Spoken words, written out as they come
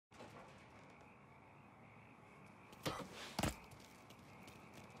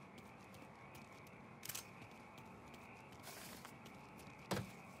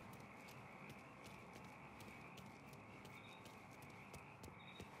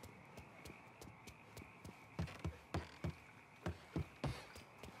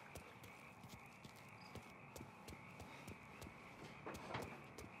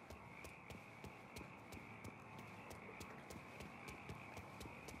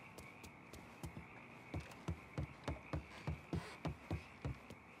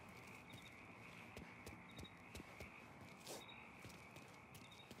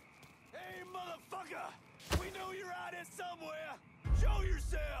here somewhere! Show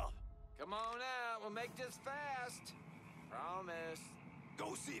yourself! Come on out, we'll make this fast. Promise.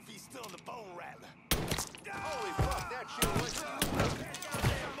 Go see if he's still in the bone rattler. Holy fuck, that shit was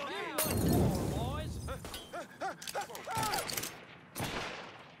boys!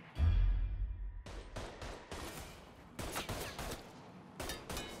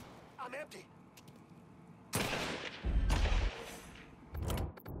 I'm empty.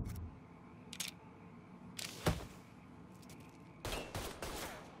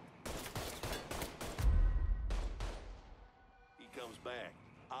 He comes back.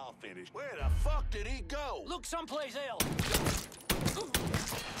 I'll finish. Where the fuck did he go? Look someplace else.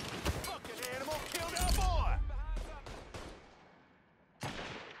 Fucking animal killed our boy!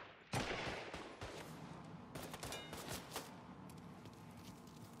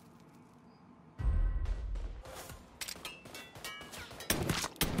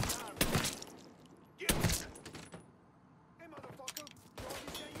 Hey, motherfucker! You all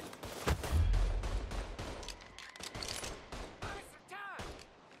you saying?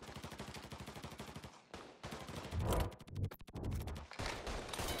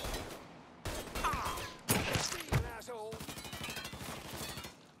 Asshole.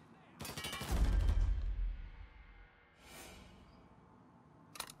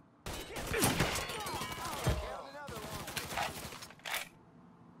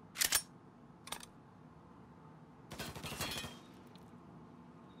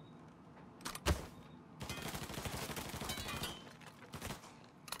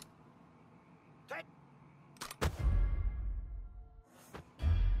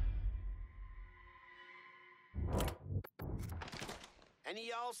 Any of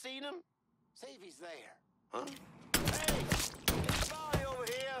y'all seen him? See if he's there. Huh? Hey! There's a body over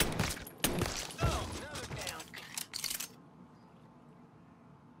here! Oh, another down.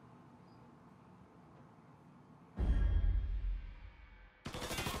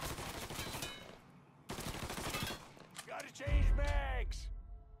 Gotta change bags!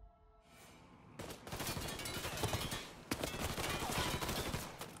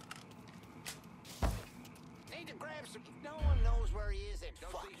 Need to grab some... No one knows where he is, then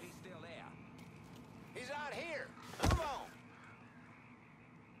Don't fuck see if it. he's still there. He's out here. Come on.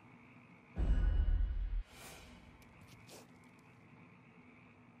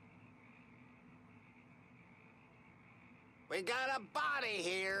 We got a body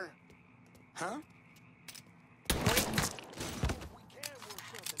here. Huh? We can work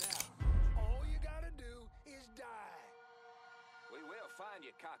something out. All you gotta do is die. We will find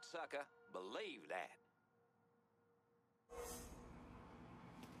you, cocksucker. Believe that.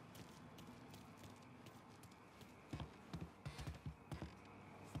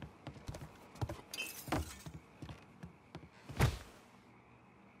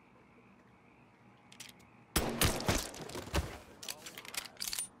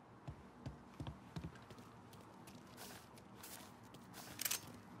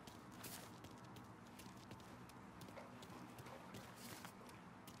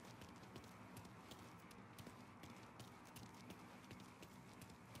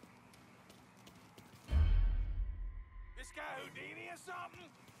 This guy Houdini or something?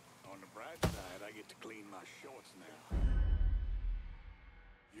 On the bright side, I get to clean my shorts now.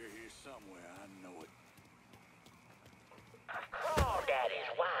 You're here somewhere, I know it.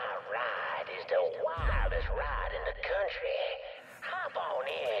 Crawdaddy's Wild Ride is the wildest ride in the country. Hop on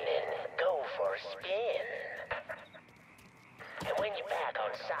in and go for a spin. And when you're back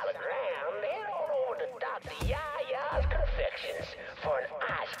on solid ground, head on over to Dr. Yaya's Confections for an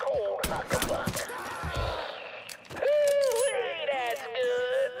ice-cold huckabuck. Ooh, that's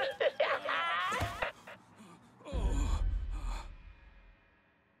good.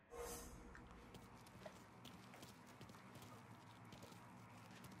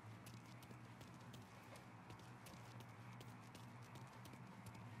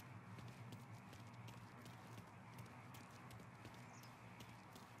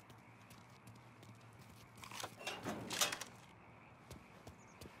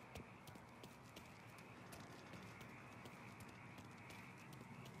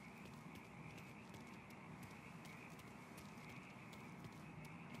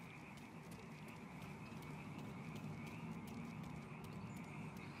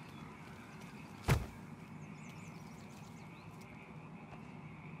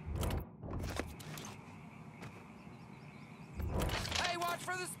 Watch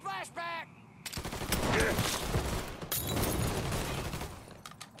for the splashback!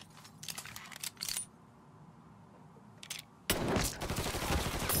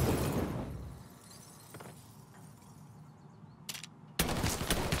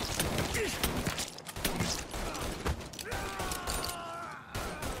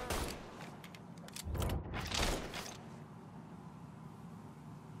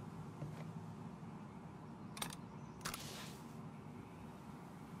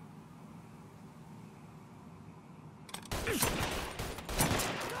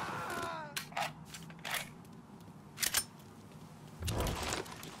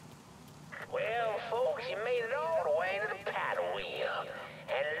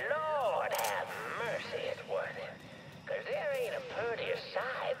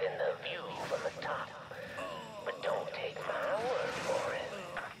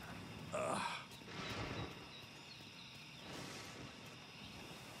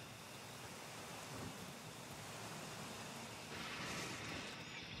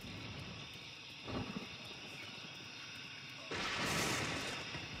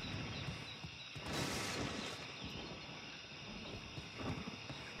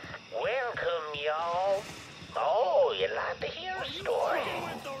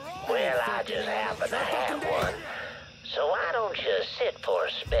 I just happen to have one. So why don't you sit for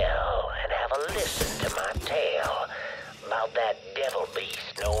a spell and have a listen to my tale about that devil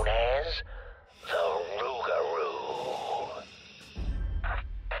beast known as the Rougarou.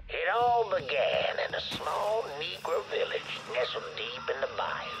 It all began in a small Negro village nestled deep in the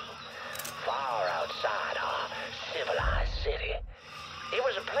bayou, far outside our civilized city. It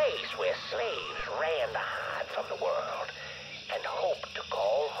was a place where slaves ran to hide from the world and hoped to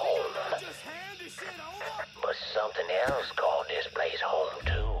call home. But something else called this place home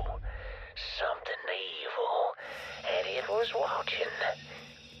too. Something evil. And it was watching.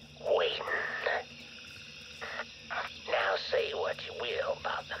 Waiting. Now say what you will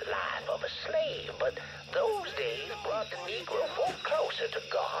about the life of a slave, but those days brought the Negro folk closer to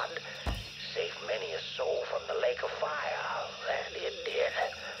God. Saved many a soul from the lake of fire. That it did.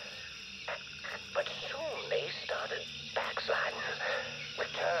 But soon they started backsliding,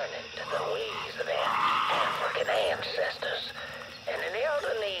 returning to the ways of their African ancestors. And an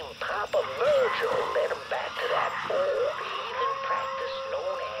elder named Papa Virgil led them back to that old heathen practice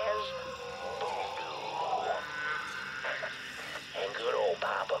known as voodoo. And good old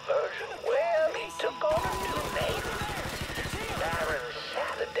Papa Virgil, well, he took on a new name, Baron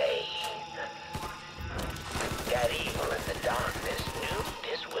Saturday. That evil in the darkness knew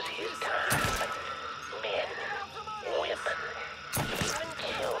this was his time. Men, women, even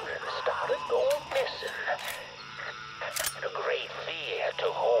children started going missing. And a great fear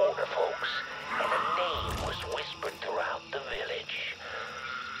took hold of folks, and a name was whispered throughout the village.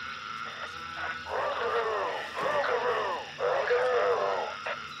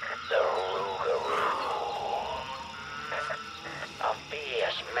 The Rougarou. A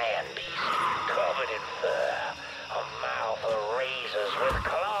fierce man-beast covered in fur, a mouth of razors with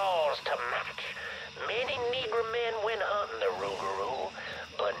claws to match. Many Negro men went hunting the Rougarou,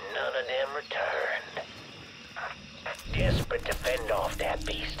 but none of them returned. Desperate to fend off that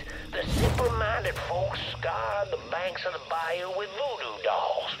beast, the simple-minded folks scoured the banks of the bayou with voodoo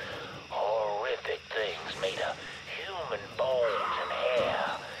dolls. Horrific things made of human bones and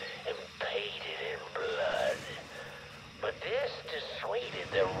hair, and painted in blood. But this dissuaded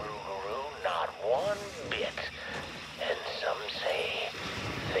the Rougarou not one bit. And some say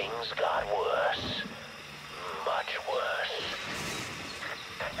things got worse. Much worse.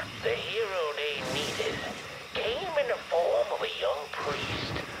 The hero they needed came in the form of a young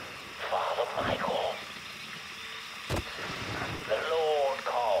priest, Father Michael. The Lord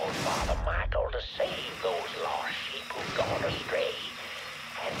called Father Michael to save those lost sheep who'd gone astray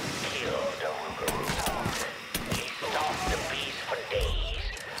and killed the Rougarou. He stalked the beast for days,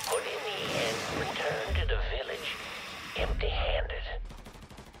 but in the end returned to the village empty-handed.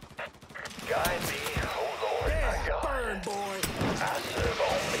 Guide me, O Lord my God. Burn, boy. I serve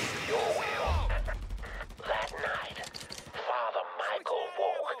only your will. That night, Father Michael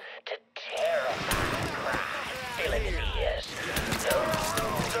woke to terrifying cries filling his ears. The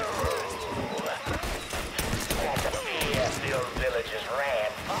Rougarou. As the fear-filled villagers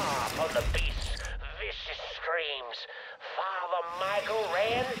ran far from the beast's vicious screams, Father Michael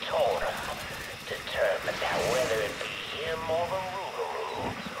ran toward him, determined that whether it be him or the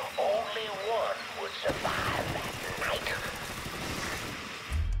Rougarou, only one would survive that night.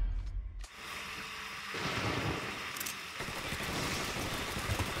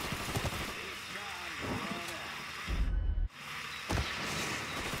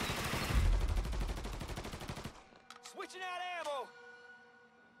 Switching out ammo.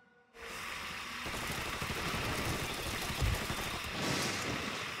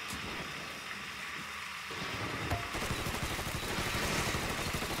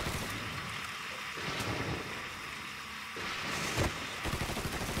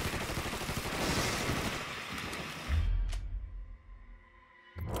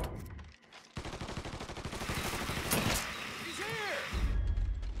 He's here.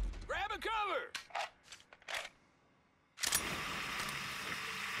 Grab a cover.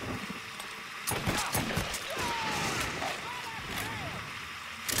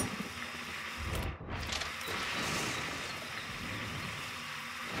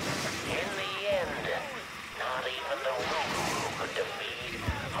 In the end, not even the Rougarou could defeat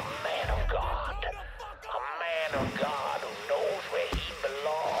a man of God. A man of God who knows where he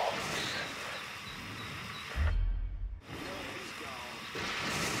belongs.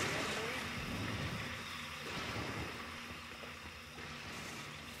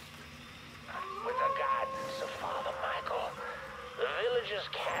 With the guidance of Father Michael, the villagers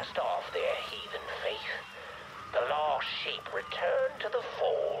cast off their heathen faith. The lost sheep returned to the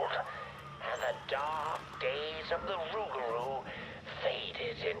fold, and the dark days of the Rougarou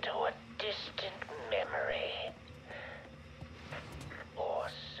faded into a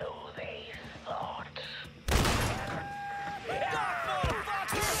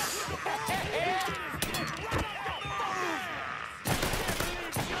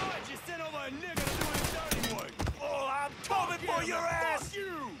Blow your ass! Fuck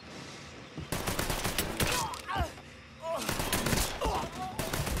you!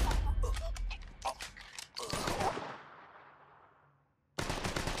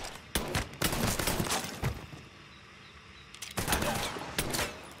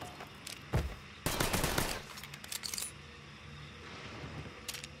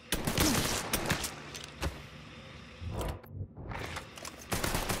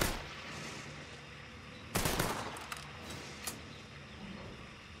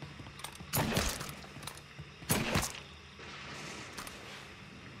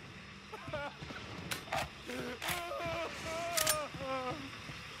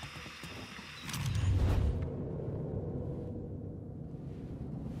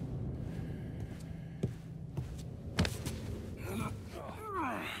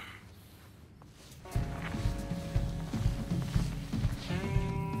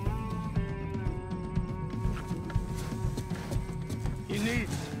 You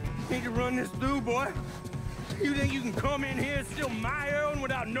need to run this through, boy. You think you can come in here and steal my heroin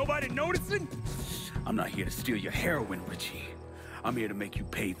without nobody noticing? I'm not here to steal your heroin, Richie. I'm here to make you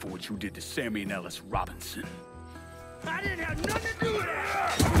pay for what you did to Sammy and Ellis Robinson. I didn't have nothing to do with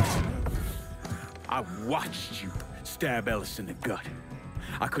that! I watched you stab Ellis in the gut.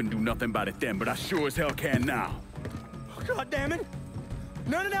 I couldn't do nothing about it then, but I sure as hell can now. God damn it!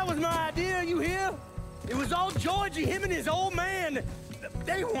 None of that was my idea, you hear? It was all Georgie, him and his old man.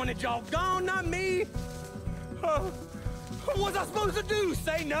 They wanted y'all gone, not me. What was I supposed to do?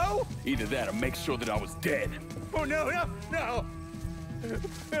 Say no? Either that or make sure that I was dead. Oh, no. No,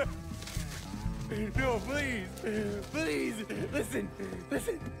 please. Please, listen.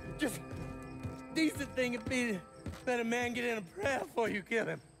 Just decent thing would be to let a man get in a prayer before you kill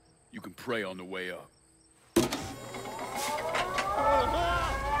him. You can pray on the way up.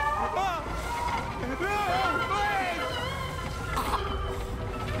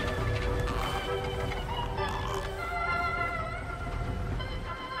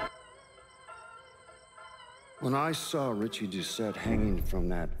 When I saw Richie Doucette hanging from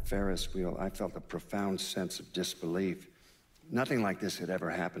that Ferris wheel, I felt a profound sense of disbelief. Nothing like this had ever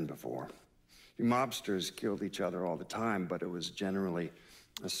happened before. You mobsters killed each other all the time, but it was generally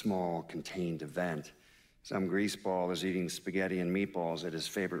a small, contained event. Some greaseball is eating spaghetti and meatballs at his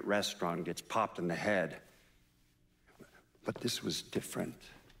favorite restaurant and gets popped in the head. But this was different.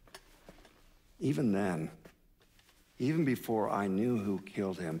 Even then, even before I knew who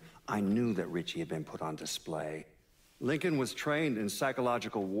killed him, I knew that Richie had been put on display. Lincoln was trained in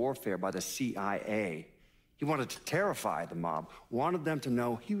psychological warfare by the CIA. He wanted to terrify the mob, wanted them to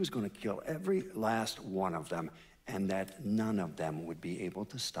know he was going to kill every last one of them, and that none of them would be able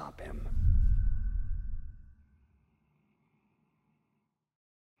to stop him.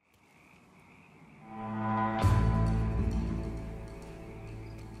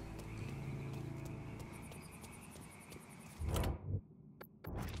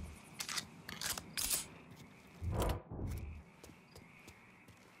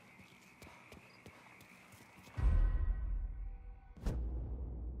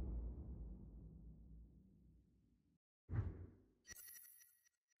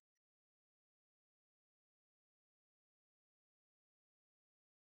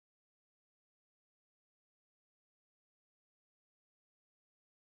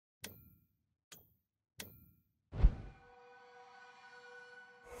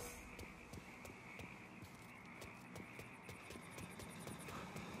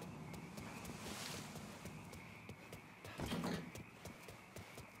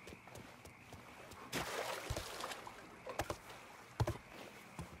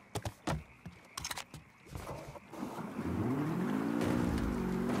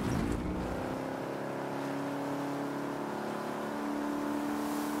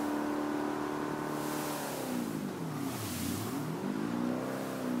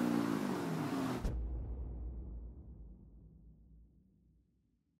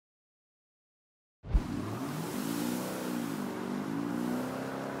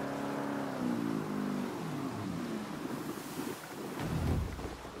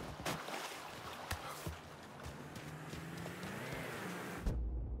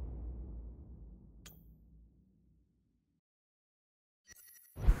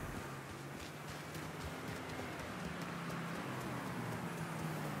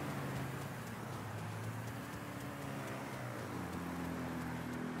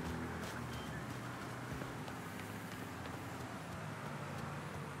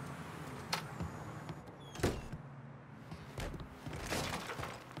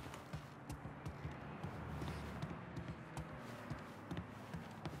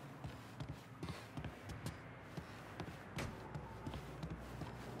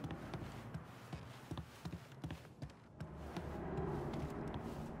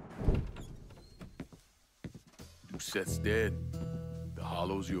 Doucette's dead. The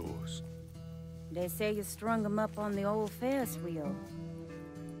Hollow's yours. They say you strung him up on the old Ferris wheel.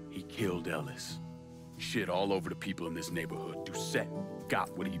 He killed Ellis. Shit all over the people in this neighborhood. Doucette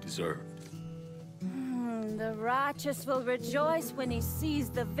got what he deserved. The righteous will rejoice when he sees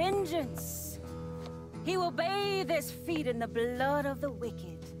the vengeance. He will bathe his feet in the blood of the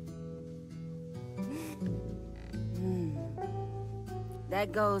wicked.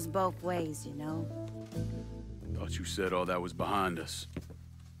 That goes both ways, you know. Thought you said all that was behind us.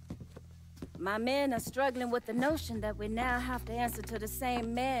 My men are struggling with the notion that we now have to answer to the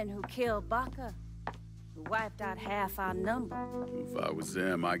same man who killed Baca, who wiped out half our number. If I was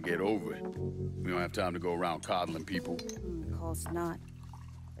them, I'd get over it. We don't have time to go around coddling people. Of course not.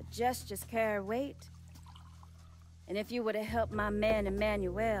 But gestures carry weight. And if you were to help my man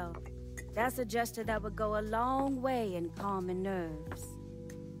Emmanuel, that's a gesture that would go a long way in calming nerves.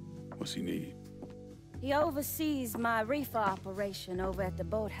 What's he need? He oversees my reefer operation over at the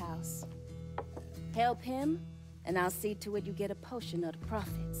boathouse. Help him, and I'll see to it you get a portion of the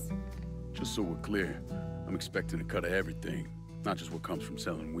profits. Just so we're clear, I'm expecting a cut of everything, not just what comes from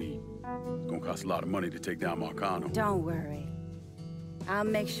selling weed. It's gonna cost a lot of money to take down Marcano. Don't worry. I'll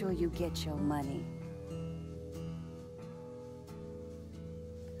make sure you get your money.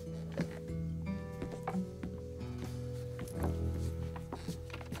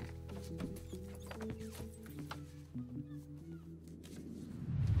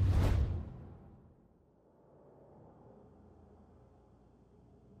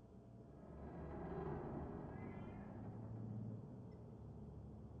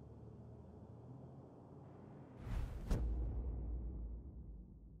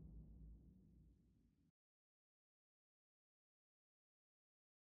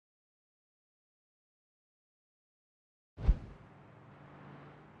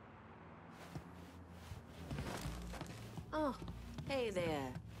 Oh, hey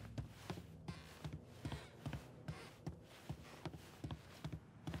there.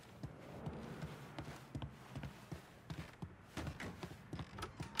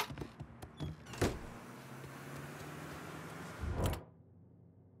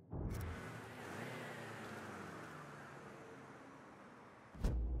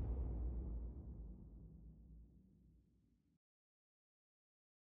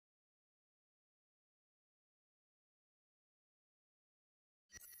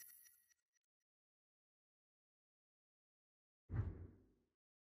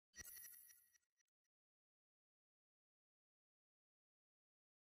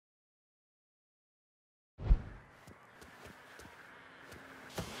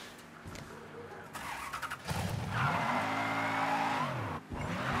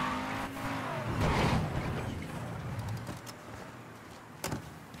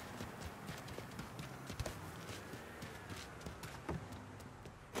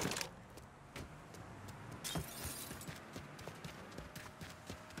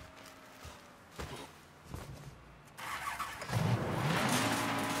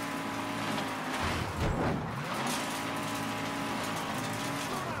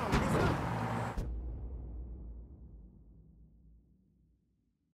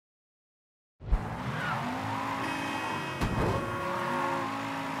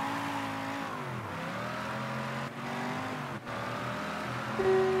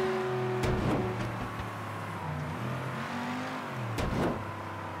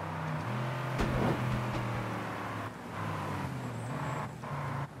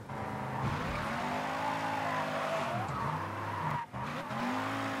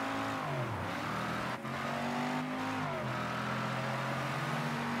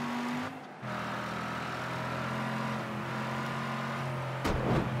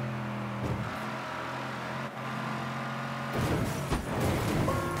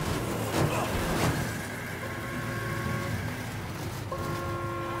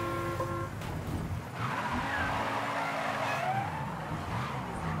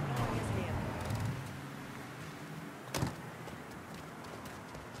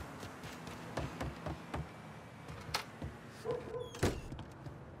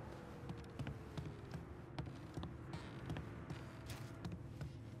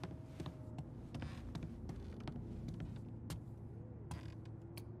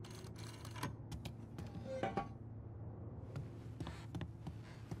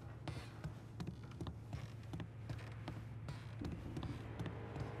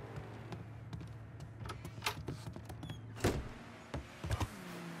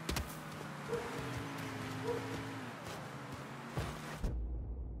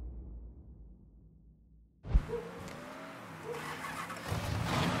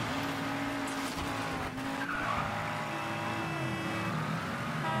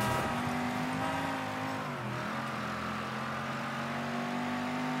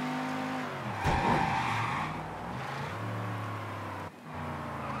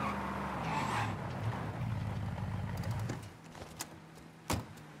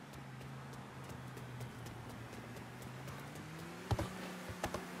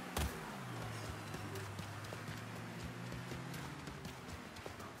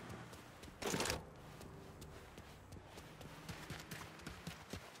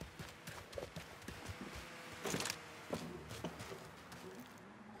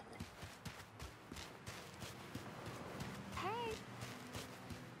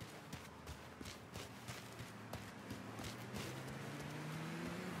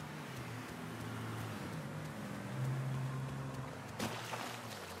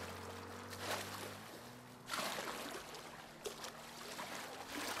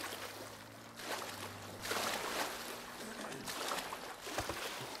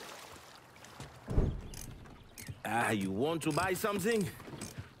 You want to buy something?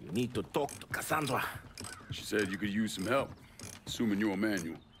 You need to talk to Cassandra. She said you could use some help, assuming you're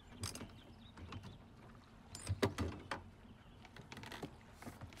Emmanuel.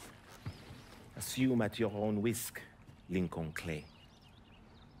 Assume at your own risk, Lincoln Clay.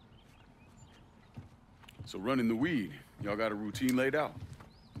 So running the weed, y'all got a routine laid out?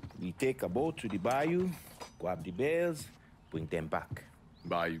 We take a boat to the bayou, grab the bears, bring them back.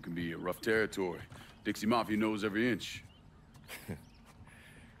 Bayou can be a rough territory. Dixie Mafia knows every inch.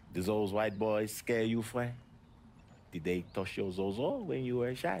 Do those white boys scare you, Fred? Did they touch your zozo when you were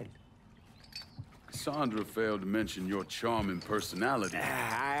a child? Cassandra failed to mention your charming personality. I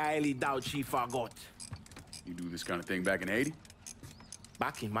highly doubt she forgot. You do this kind of thing back in Haiti?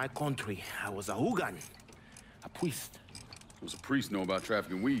 Back in my country, I was a hooligan, a priest. Does a priest know about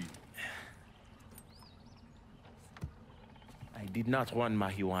trafficking weed? I did not run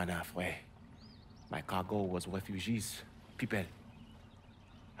marijuana, Fred. My cargo was refugees, people.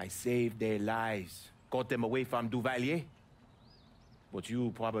 I saved their lives, got them away from Duvalier. But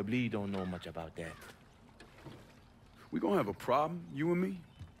you probably don't know much about that. We gonna have a problem, you and me?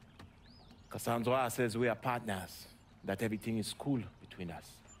 Cassandra says we are partners, that everything is cool between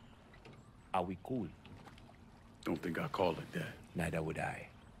us. Are we cool? Don't think I call it that. Neither would I.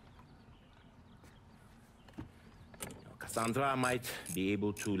 Cassandra might be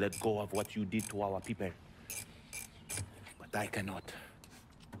able to let go of what you did to our people. But I cannot.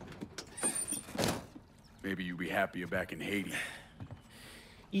 Maybe you'd be happier back in Haiti.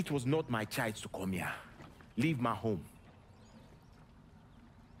 It was not my choice to come here. Leave my home.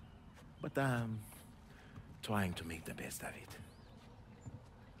 But I'm trying to make the best of it.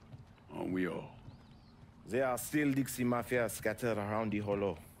 Aren't we all? There are still Dixie Mafia scattered around the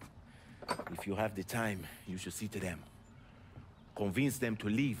hollow. If you have the time, you should see to them. Convince them to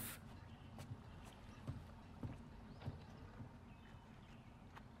leave.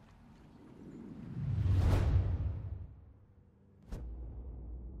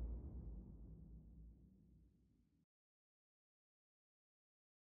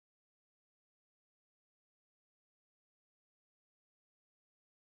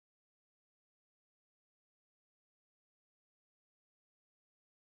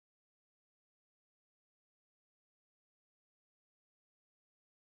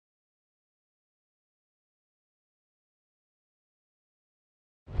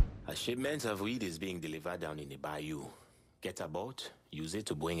 A shipment of weed is being delivered down in the bayou. Get a boat, use it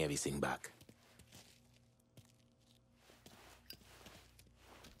to bring everything back.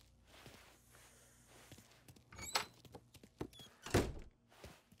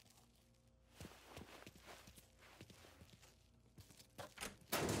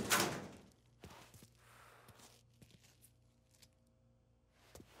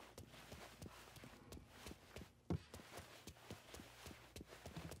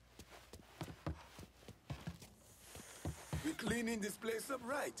 We're cleaning this place up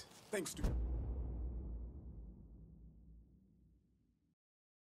right, thanks to...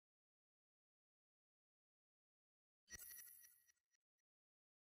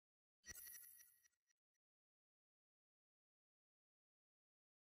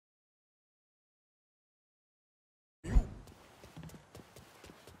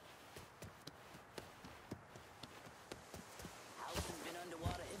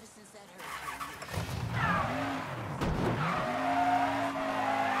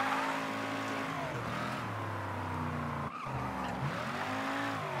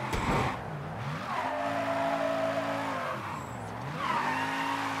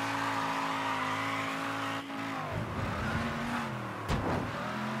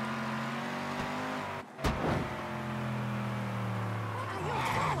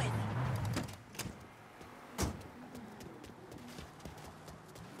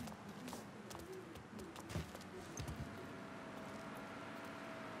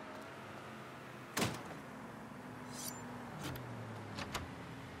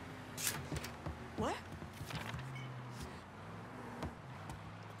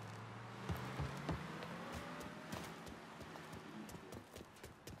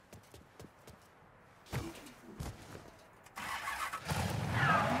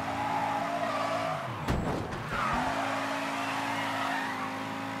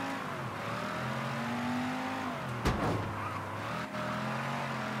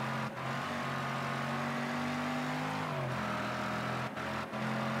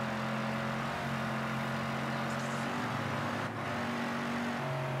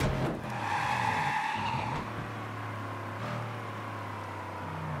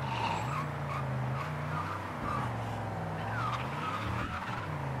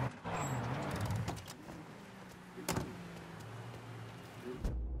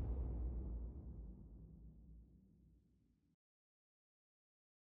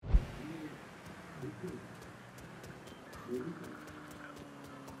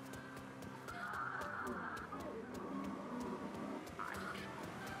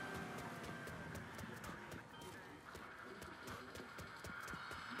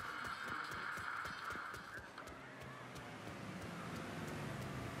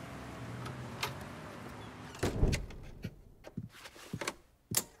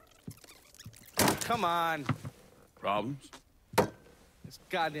 come on. Problems? This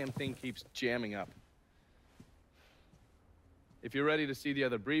goddamn thing keeps jamming up. If you're ready to see the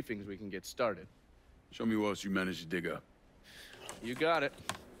other briefings, we can get started. Show me what else you managed to dig up. You got it.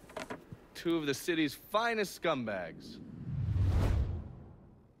 2 of the city's finest scumbags.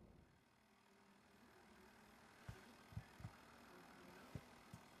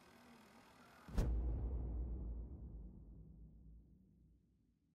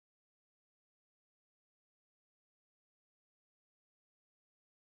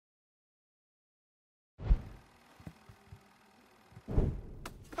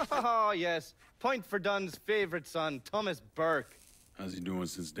 Oh, yes. Pointe Verdun's favorite son, Thomas Burke. How's he doing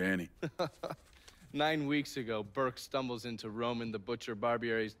since Danny? 9 weeks ago, Burke stumbles into Roman the Butcher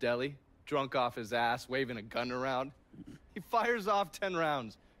Barbiere's deli, drunk off his ass, waving a gun around. He fires off 10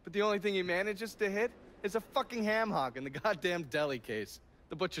 rounds, but the only thing he manages to hit is a fucking ham hock in the goddamn deli case.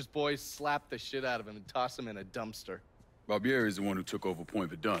 The butcher's boys slap the shit out of him and toss him in a dumpster. Barbieri is the one who took over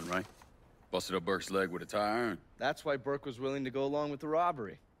Pointe Verdun, right? Busted up Burke's leg with a tire iron. That's why Burke was willing to go along with the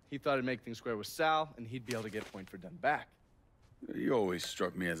robbery. He thought it'd make things square with Sal, and he'd be able to get Pointe Verdun back. You always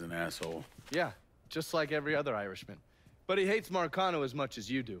struck me as an asshole. Yeah, just like every other Irishman. But he hates Marcano as much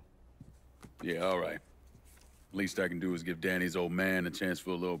as you do. Yeah, all right. Least I can do is give Danny's old man a chance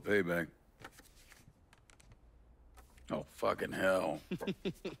for a little payback. Oh, fucking hell.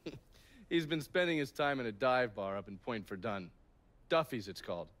 He's been spending his time in a dive bar up in Pointe Verdun. Duffy's, it's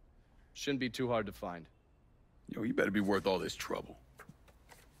called. Shouldn't be too hard to find. Yo, you better be worth all this trouble.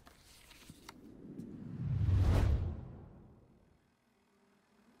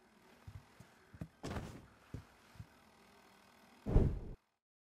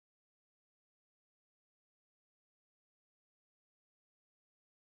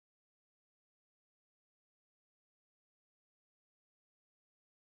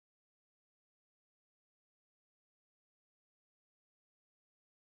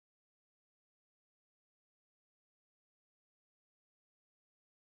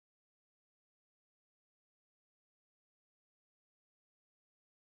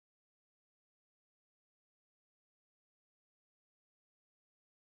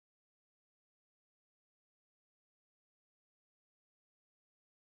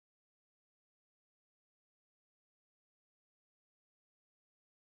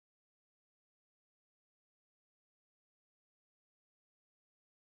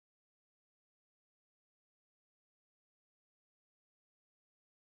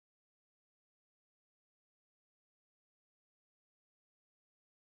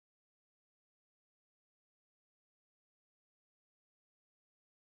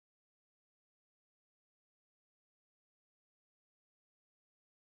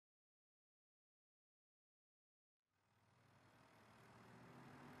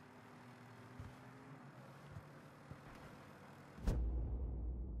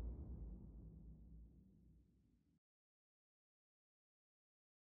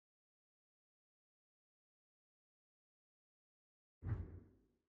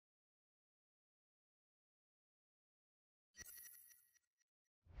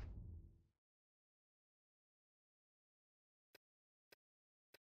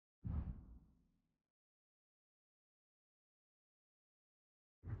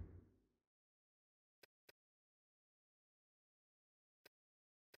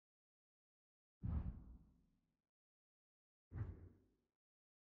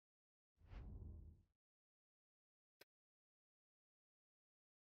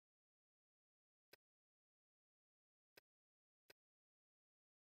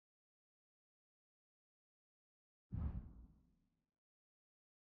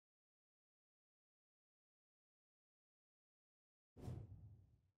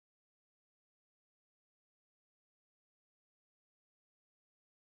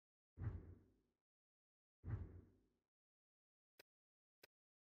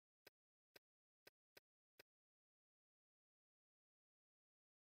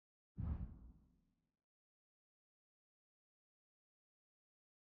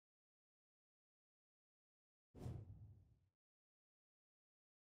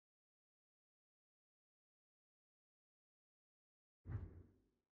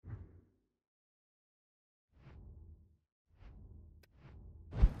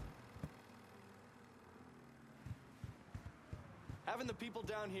 Haven't the people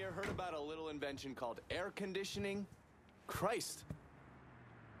down here heard about a little invention called air conditioning? Christ.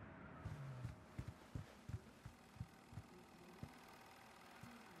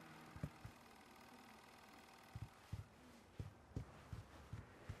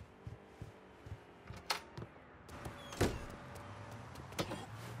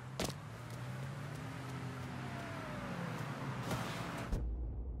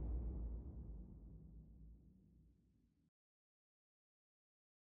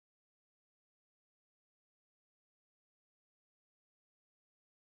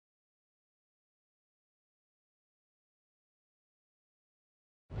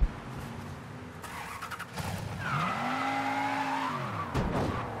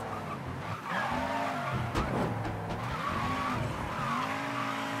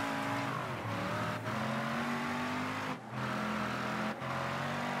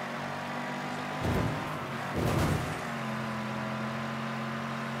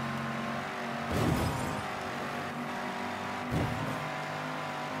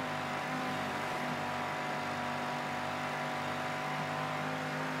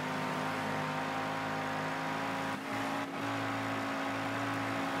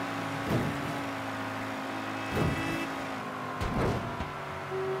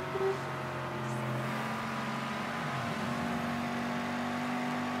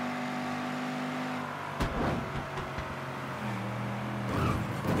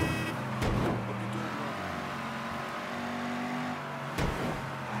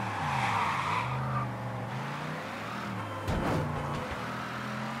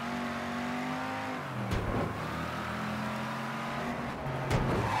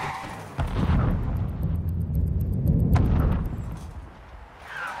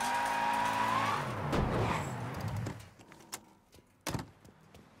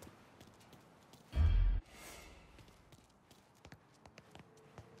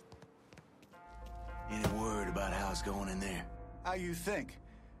 Any word about how it's going in there? How you think?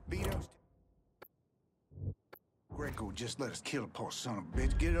 Vito's... Greco just let us kill a poor son of a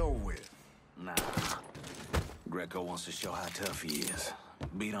bitch. Get it over with. Nah. Greco wants to show how tough he is.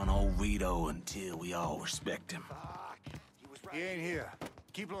 Beat on old Vito until we all respect him. He ain't here.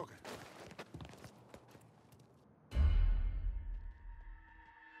 Keep looking.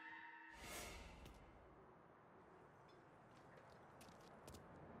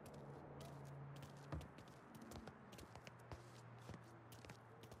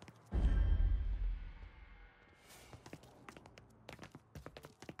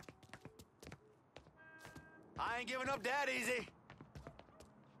 I ain't giving up that easy.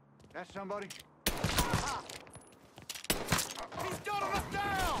 That's somebody. He's gunning us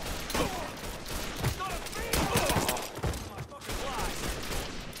down! He's gonna feed my fucking life!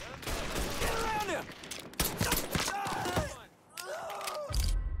 Get around him!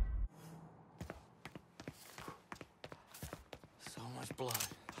 So much blood.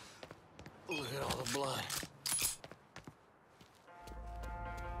 Look at all the blood.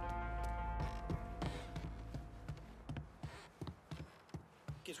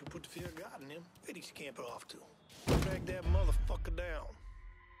 Guess we put the fear of God in him. Where'd he scamper off to? Drag that motherfucker down.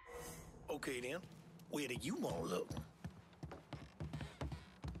 Okay then, where do you want to look?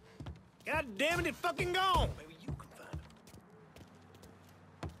 God damn it, it's fucking gone! Maybe you can find him.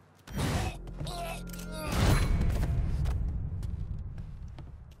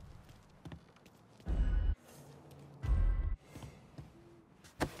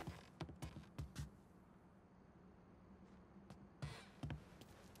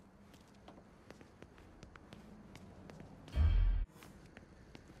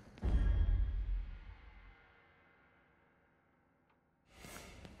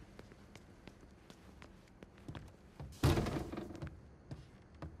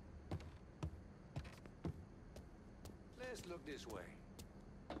 Let's look this way.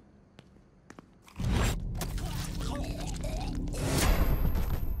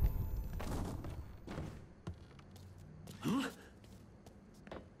 Huh?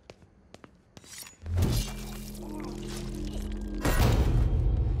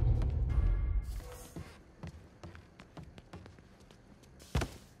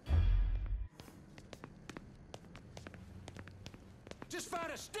 Just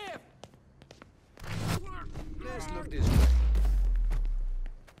found a stiff! Let's look this way.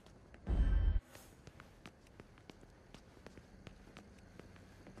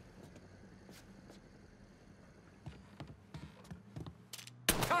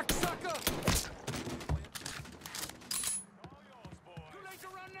 Cocksucker! Too late to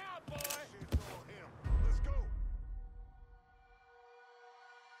run now, boy! Let's go.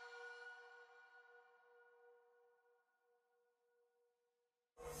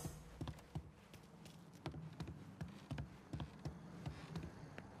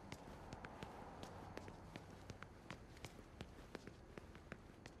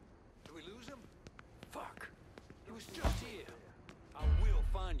 Did we lose him? Fuck. He was just here. I will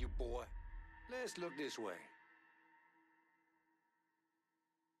find you, boy. Let's look this way.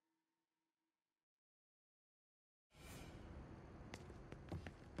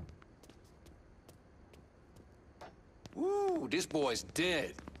 Woo, this boy's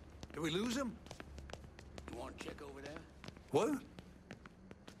dead. Did we lose him? You want to check over there? What?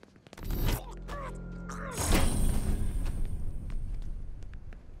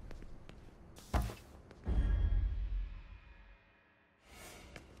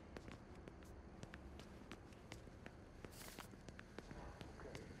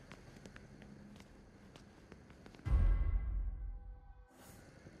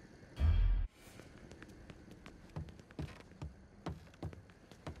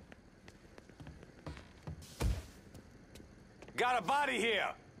 Got a body here!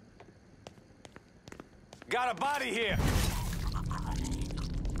 Got a body here!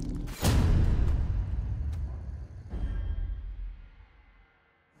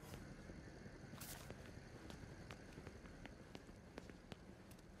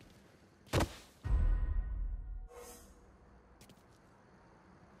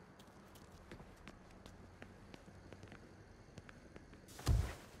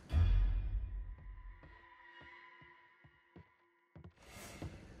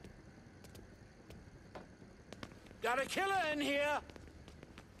 Got a killer in here!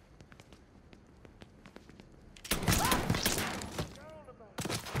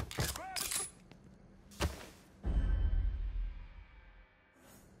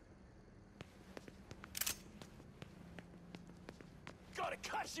 Gotta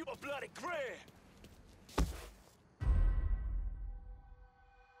cut you a bloody grab!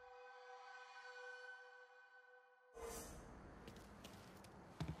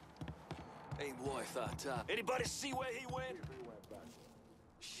 Hey, boy, thought, anybody see where he went?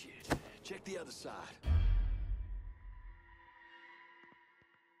 Shit. Check the other side.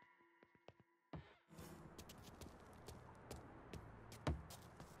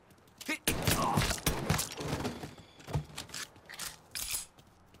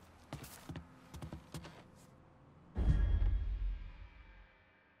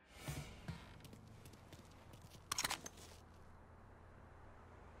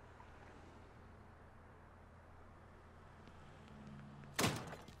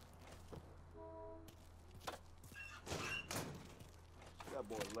 That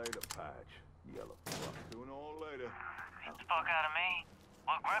boy later, Patch. Yellow fuck. Sooner or later. Get the fuck out of me.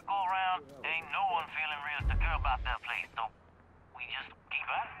 With Greco around, ain't no one feeling real secure about that place, so we just keep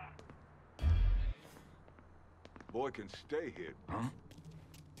at it. Boy can stay here. Huh?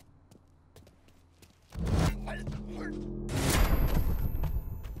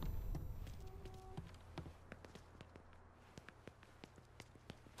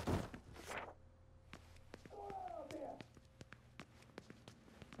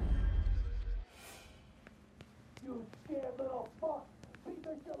 You scared little fuck! Piece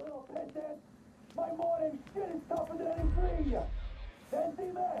of shit little peasant! My morning shit is tougher than any tree! Then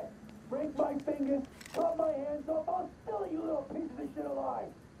see that? Break my fingers, cut my hands off, I'll still eat you little pieces of shit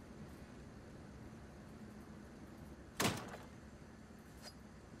alive!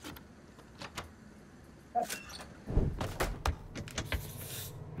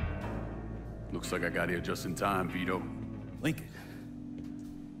 Looks like I got here just in time, Vito. Lincoln.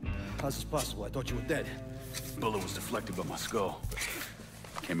 How's this possible? I thought you were dead. Bullet was deflected by my skull.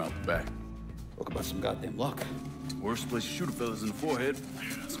 Came out the back. Talk about some goddamn luck. Worst place to shoot a fella's in the forehead.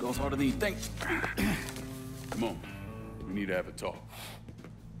 Skull's harder than you think. Come on. We need to have a talk.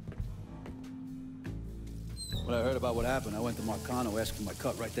 When I heard about what happened, I went to Marcano asking my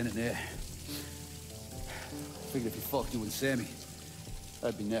cut right then and there. Figured if he fucked you and Sammy,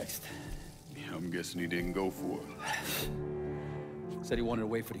 I'd be next. Yeah, I'm guessing he didn't go for it. Said he wanted to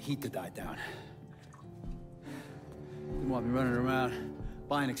wait for the heat to die down. Didn't want me running around,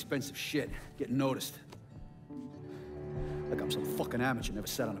 buying expensive shit, getting noticed. Like I'm some fucking amateur, never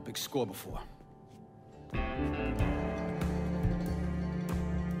sat on a big score before. The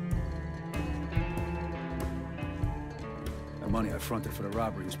money I fronted for the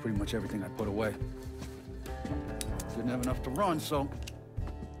robbery was pretty much everything I put away. Didn't have enough to run, so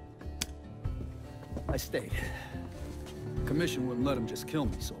I stayed. Commission wouldn't let him just kill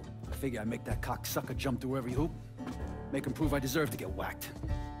me, so I figured I'd make that cocksucker jump through every hoop. Make him prove I deserve to get whacked.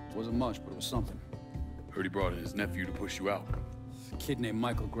 Wasn't much, but it was something. Heard he brought in his nephew to push you out. A kid named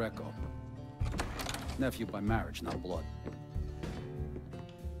Michael Greco. Nephew by marriage, not blood.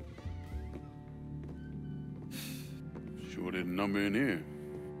 Sure didn't number in here.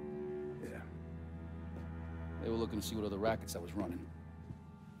 Yeah. They were looking to see what other rackets I was running.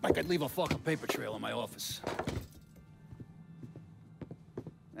 Like I'd leave a fucking paper trail in my office.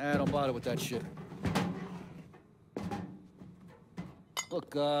 Don't bother with that shit.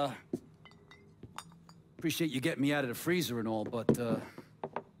 Look, appreciate you getting me out of the freezer and all, but,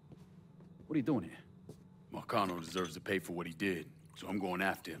 what are you doing here? Marcano deserves to pay for what he did, so I'm going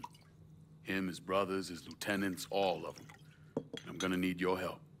after him. Him, his brothers, his lieutenants, all of them. I'm gonna need your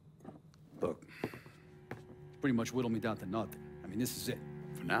help. Look, pretty much whittled me down to nothing. I mean, this is it.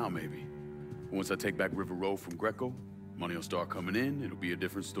 For now, maybe. Once I take back River Road from Greco, money will start coming in, it'll be a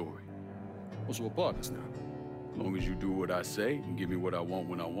different story. Well, so we're partners now. As long as you do what I say and give me what I want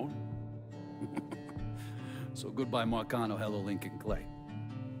when I want it. So goodbye, Marcano, hello, Lincoln Clay.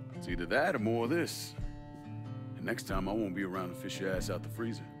 It's either that or more of this. And next time, I won't be around to fish your ass out the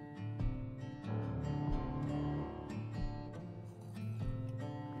freezer.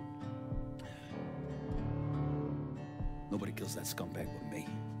 Nobody kills that scumbag but me.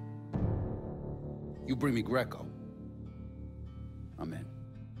 You bring me Greco, I'm in.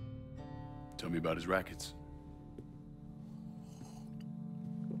 Tell me about his rackets.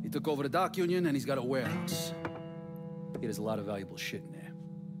 He took over the dock union and he's got a warehouse. He has a lot of valuable shit in there.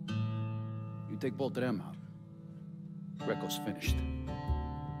 You take both of them out, Greco's finished.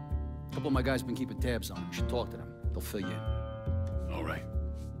 A couple of my guys been keeping tabs on him. You should talk to them. They'll fill you in. All right.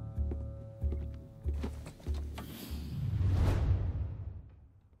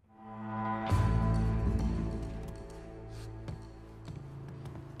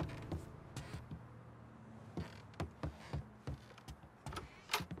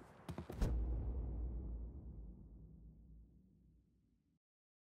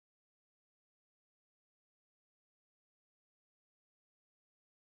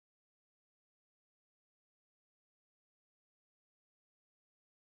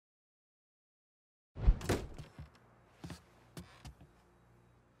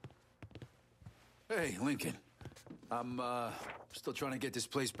 Hey, Lincoln. I'm, still trying to get this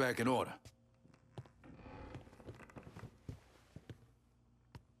place back in order.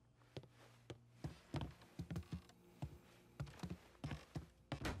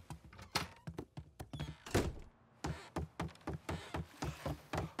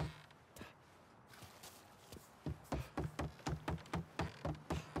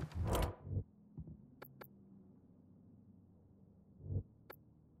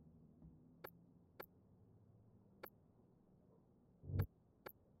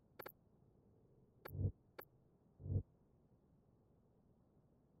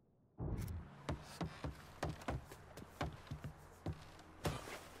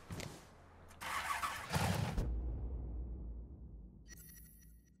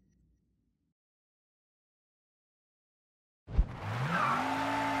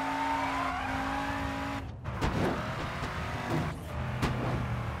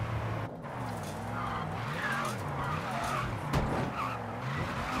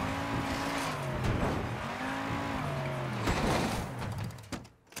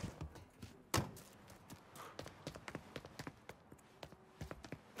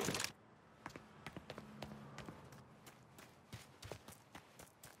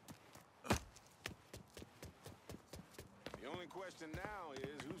 The question now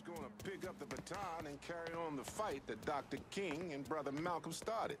is who's going to pick up the baton and carry on the fight that Dr. King and Brother Malcolm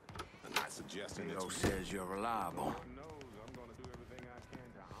started. I'm not suggesting Vito says you're reliable.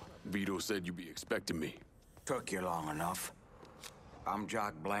 Vito said you'd be expecting me. Took you long enough. I'm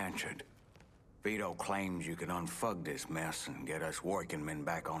Jock Blanchard. Vito claims you can unfug this mess and get us working men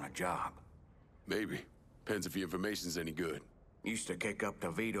back on a job. Maybe. Depends if the information's any good. Used to kick up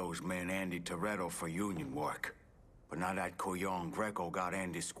to Vito's men Andy Toretto for union work. But now that Couillon Greco got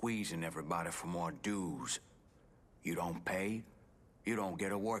Andy squeezing everybody for more dues. You don't pay, you don't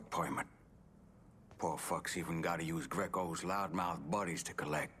get a work permit. Poor fuck's even gotta use Greco's loudmouth buddies to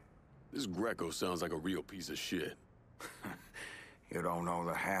collect. This Greco sounds like a real piece of shit. You don't know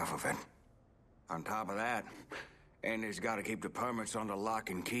the half of it. On top of that, Andy's gotta keep the permits under lock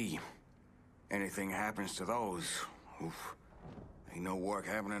and key. Anything happens to those, oof, ain't no work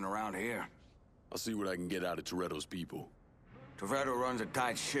happening around here. I'll see what I can get out of Toretto's people. Toretto runs a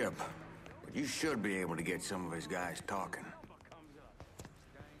tight ship, but you should be able to get some of his guys talking.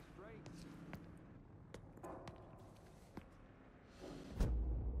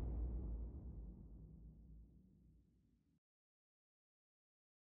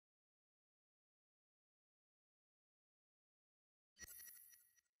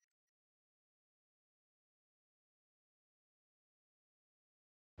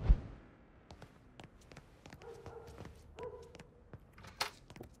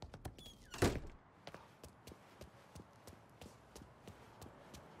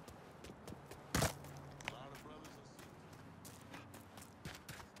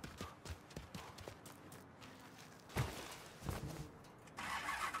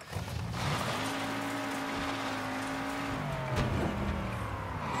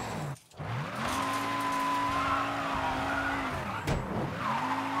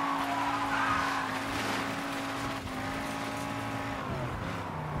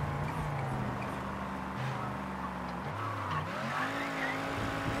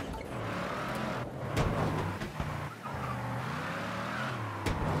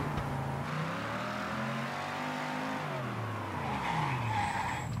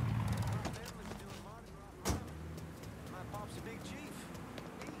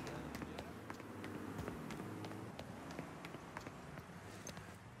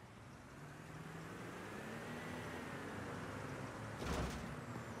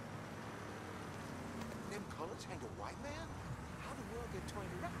 Colors hang a white man? How the world get turned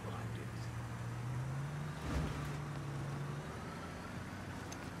around like this?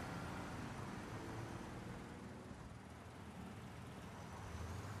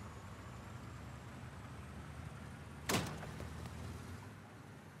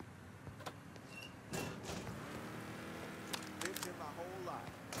 Lived here my whole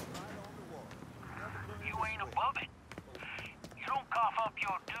life, right on the wall. You ain't above it. You don't cough up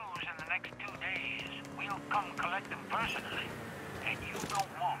your dues in the next 2 days. We'll come collect them personally, and you don't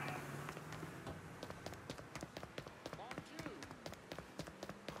want them.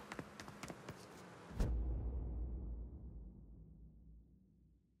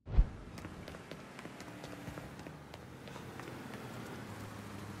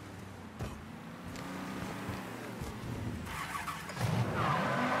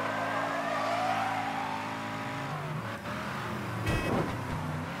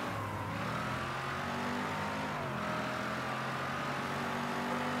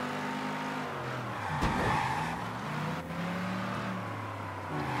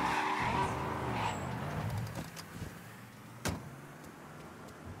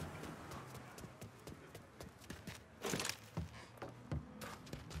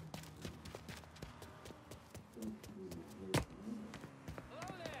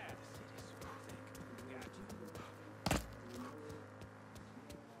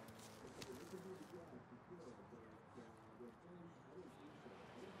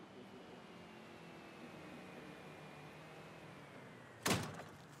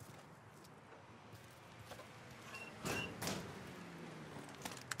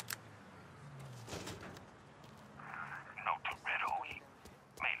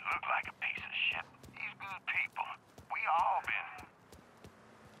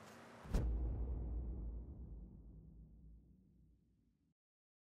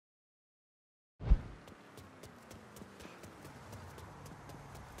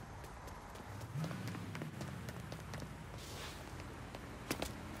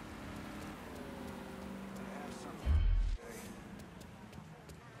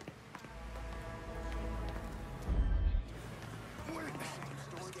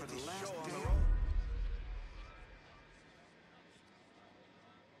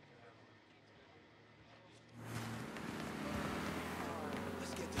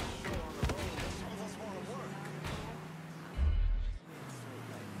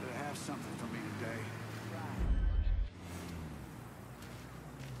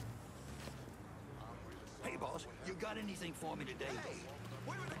 boss, you got anything for me today? Hey,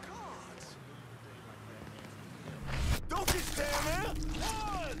 where are the cards? Don't you stand there!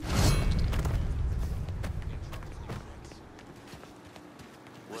 One!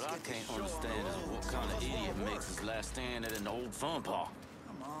 What I can't understand is what kind of idiot makes his last stand at an old fun park.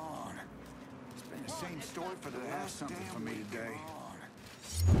 Come on. It's been the same story for the last something for me today.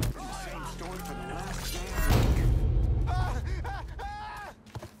 It's been the same story for the last damn week.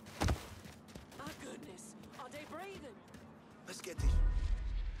 My goodness, are they breathing? Let's get these...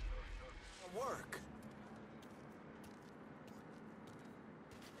 work.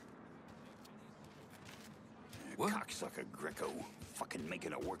 What? Cocksucker Greco. Fucking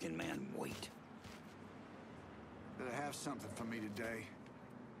making a working man wait. Better have something for me today.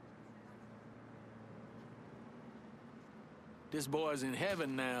 This boy's in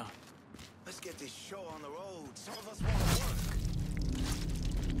heaven now. Let's get this show on the road. Some of us want to work.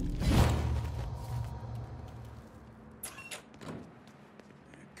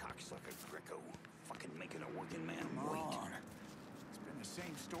 Cocksucker Greco. Fucking making a working man wait. Come on. It's been the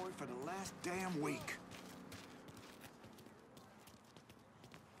same story for the last damn week.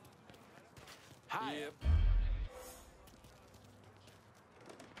 Hi. Yep.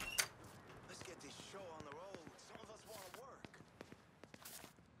 Let's get this show on the road. Some of us want to work.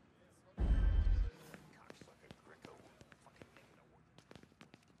 Cocksucker Greco. Fucking making a working.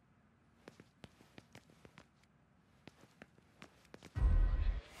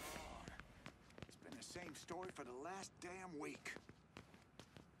 It's been the same story for the last damn week.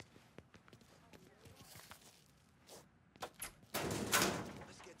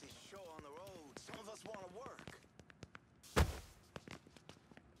 Let's get this show on the road. Some of us want to work.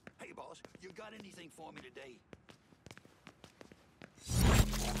 Hey, boss, you got anything for me today?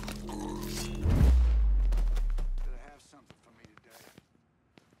 Better have something for me today.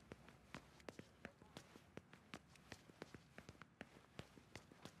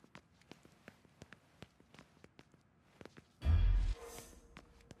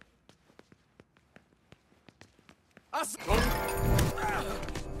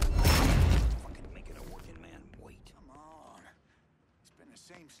 Fucking making a working man wait. Come on. It's been the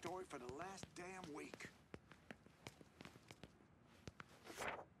same story for the last damn week.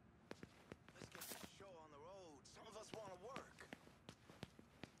 Let's get this show on the road. Some of us want to work.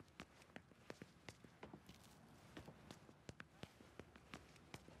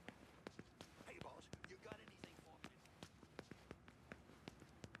 Hey, boss, you got anything for me?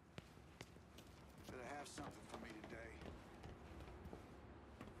 Better have something for me today.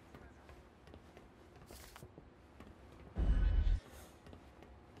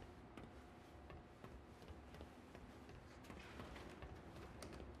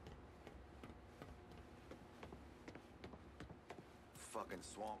 Fucking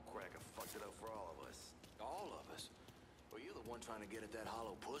swamp cracker fucked it up for all of us. All of us? Well, you're the one trying to get at that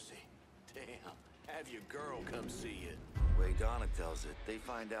hollow pussy. Damn. Have your girl come see you. Way Donna tells it, they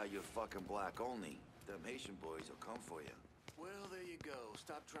find out you're fucking black only. Them Haitian boys will come for you. Well, there you go.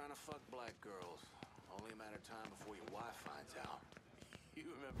 Stop trying to fuck black girls. Only a matter of time before your wife finds out. You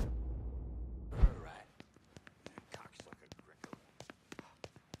remember her, right? Cocksucker Greco.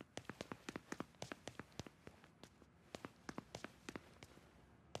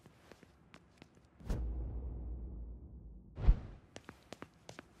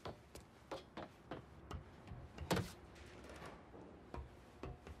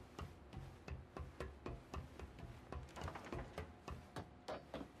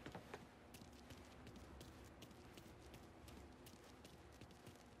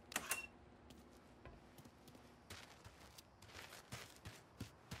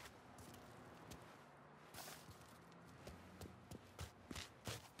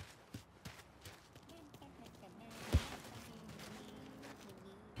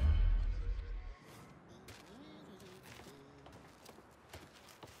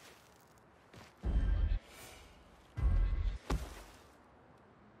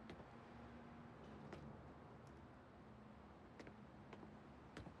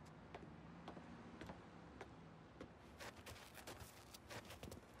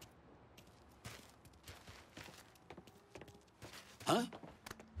 Huh?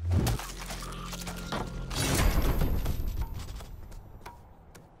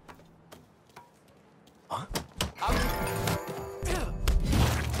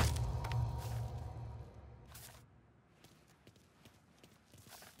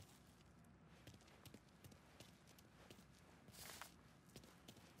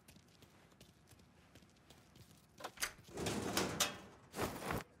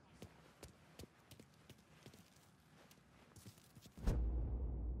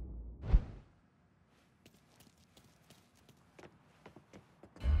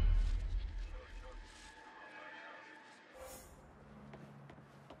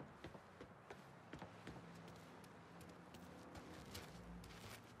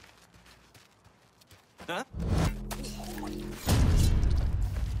 Huh?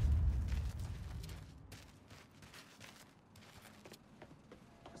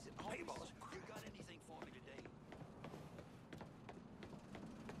 Hey, boss, you got anything for me today?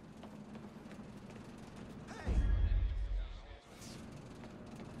 Hey!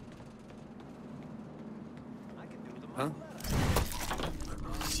 I can do the Huh?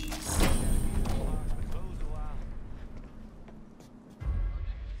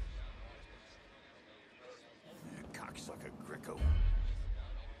 Cocksucker Greco.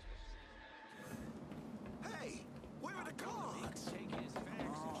 Hey, where are the clogs? Take his facts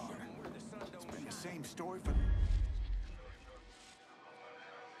and show him where the sun don't shine. The same story for... You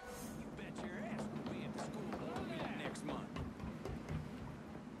bet your ass we'll be at the school board meeting next month.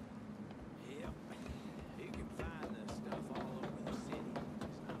 Yep. You can find this stuff all over the city.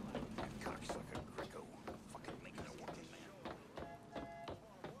 It's not like that cocksucker Greco fucking making a working man.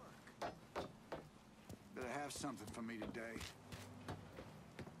 Better have something for me today.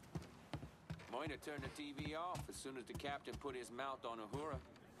 Moina turned the TV off as soon as the captain put his mouth on Uhura.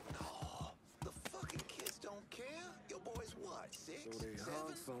 Oh, the fucking kids don't care. Your boy's what, 6, So they 7?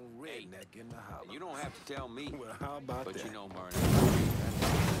 hung some redneck in the house. You don't have to tell me. Well, how about but that? you know, Myrna.